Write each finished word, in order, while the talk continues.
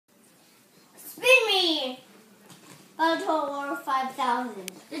A total of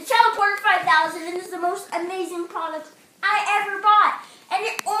 5,000. The Teleporter 5000 is the most amazing product I ever bought. And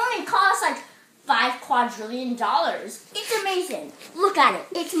it only costs like $5 quadrillion. It's amazing. Look at it.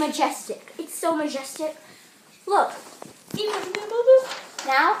 It's majestic. It's so majestic. Look.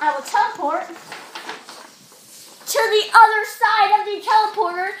 Now I will teleport to the other side of the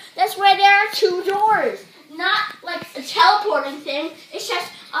teleporter. That's where there are 2 doors. Not like a teleporting thing. It's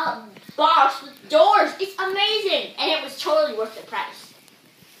just a box with doors. It's amazing. And it was totally worth the price.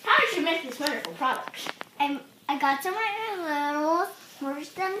 How did you make this wonderful product? I got some animals,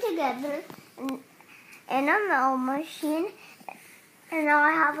 merged them together in a metal machine, and now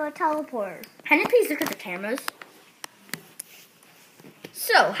I have a teleporter. Can you please look at the cameras?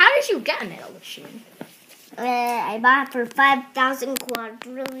 So, how did you get a metal machine? I bought it for 5,000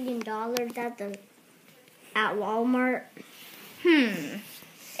 quadrillion at Walmart.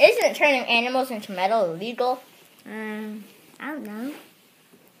 Isn't turning animals into metal illegal? I don't know.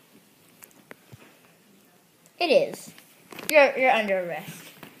 It is. You're under arrest.